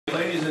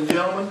Ladies and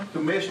gentlemen,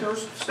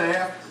 commissioners,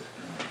 staff,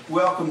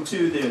 welcome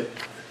to the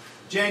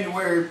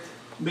January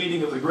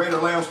meeting of the Greater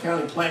Lowndes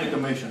County Planning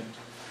Commission.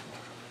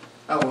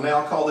 I will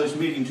now call this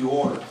meeting to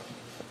order.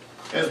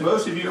 As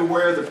most of you are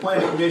aware, the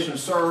Planning Commission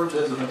serves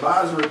as an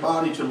advisory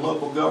body to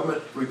local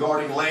government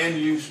regarding land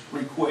use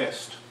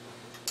requests.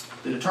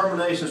 The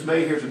determinations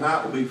made here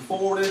tonight will be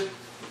forwarded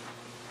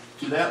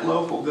to that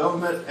local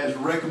government as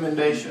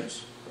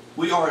recommendations.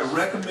 We are a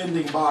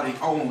recommending body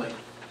only.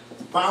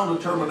 Final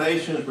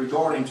determinations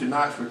regarding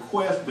tonight's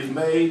request will be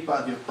made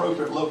by the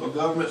appropriate local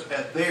governments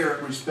at their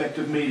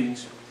respective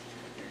meetings.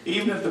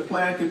 Even if the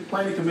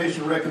Planning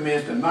Commission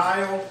recommends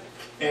denial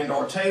and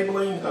or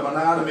tabling of an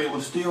item, it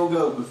will still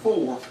go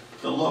before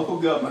the local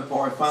government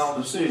for a final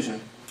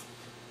decision.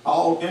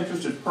 All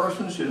interested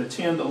persons should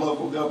attend the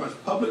local government's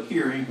public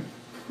hearing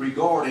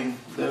regarding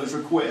those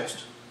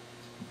requests.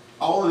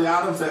 All of the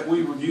items that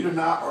we review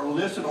tonight are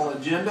listed on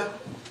agenda,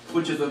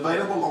 which is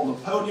available on the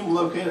podium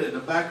located at the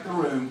back of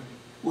the room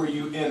where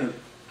you entered.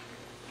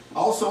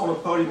 Also on the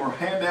podium are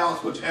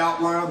handouts which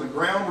outline the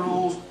ground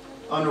rules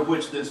under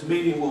which this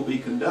meeting will be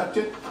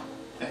conducted.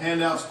 The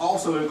handouts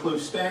also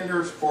include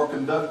standards for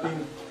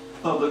conducting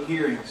public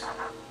hearings.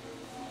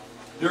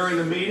 During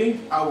the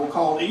meeting, I will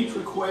call each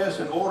request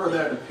in order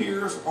that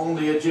appears on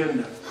the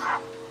agenda.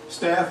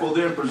 Staff will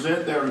then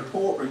present their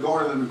report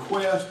regarding the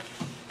request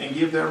and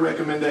give their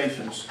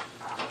recommendations.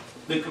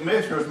 The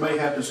commissioners may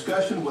have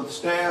discussion with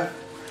staff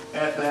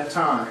at that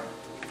time.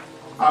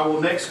 I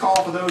will next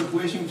call for those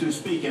wishing to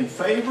speak in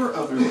favor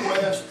of the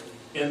request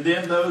and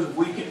then those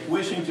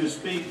wishing to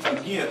speak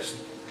against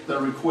the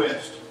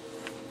request.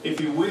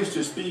 If you wish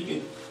to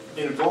speak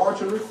in regard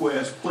to the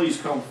request, please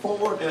come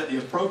forward at the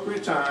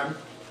appropriate time,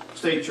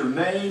 state your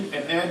name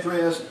and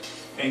address,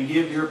 and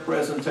give your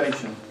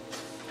presentation.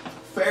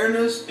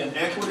 Fairness and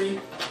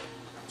equity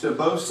to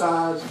both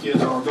sides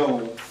is our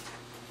goal.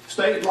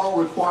 State law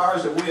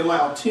requires that we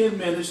allow 10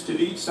 minutes to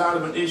each side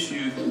of an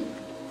issue.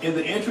 In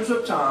the interest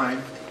of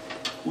time,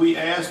 we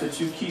ask that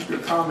you keep your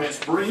comments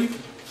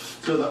brief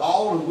so that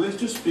all who wish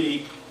to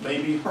speak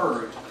may be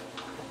heard.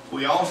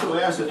 We also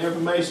ask that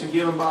information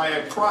given by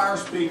a prior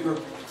speaker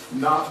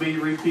not be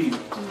repeated.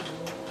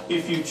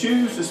 If you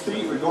choose to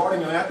speak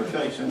regarding an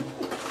application,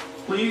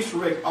 please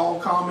direct all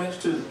comments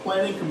to the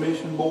Planning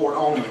Commission board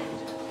only.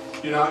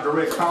 Do not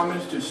direct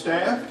comments to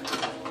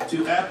staff,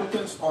 to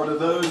applicants, or to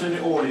those in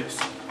the audience.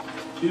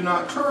 Do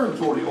not turn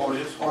toward the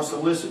audience or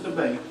solicit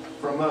debate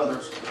from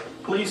others.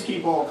 Please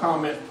keep all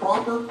comments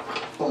proper,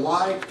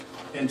 polite,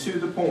 and to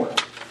the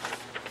point.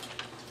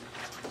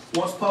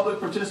 Once public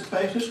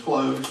participation is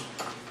closed,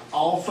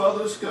 all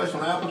further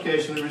discussion on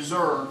application is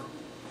reserved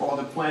for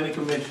the Planning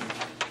Commission.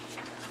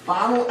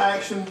 Final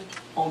action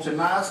on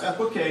tonight's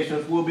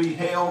applications will be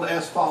held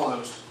as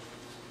follows.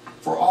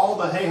 For all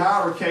the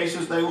Hayhire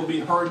cases, they will be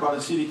heard by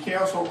the City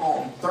Council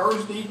on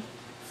Thursday,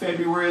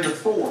 February the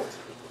 4th.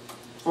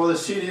 For the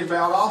City of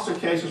Valdosta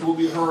cases will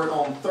be heard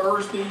on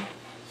Thursday,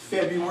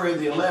 February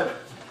the 11th.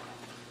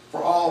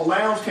 For all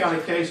Lowndes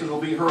County cases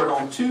will be heard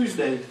on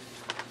Tuesday,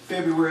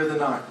 February the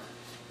 9th.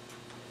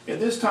 At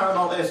this time,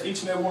 I'll ask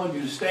each and every one of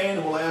you to stand,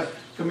 and we'll ask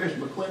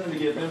Commissioner McClendon to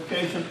give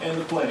invocation and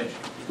the pledge.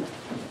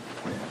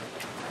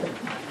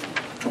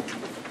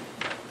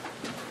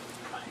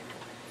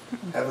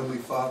 Heavenly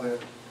Father,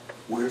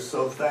 we're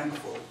so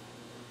thankful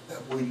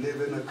that we live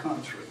in a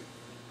country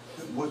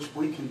in which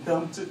we can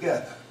come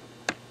together,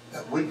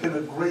 that we can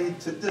agree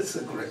to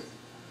disagree,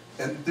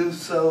 and do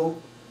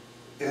so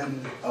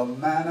in a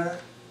manner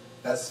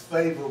that's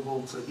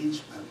favorable to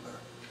each member.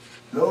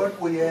 Lord,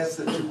 we ask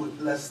that you would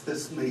bless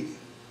this meeting.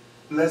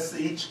 Bless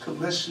each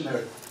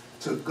commissioner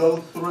to go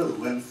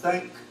through and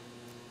think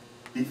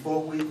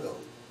before we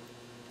vote.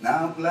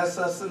 Now bless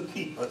us and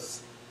keep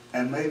us,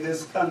 and may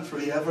this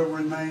country ever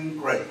remain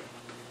great.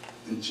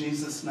 In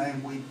Jesus'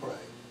 name we pray.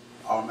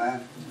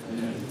 Amen.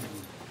 Amen.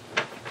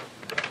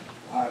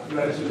 I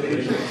pledge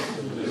allegiance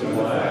to the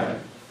flag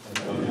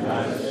of the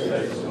United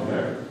States of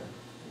America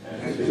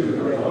and to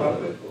the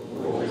republic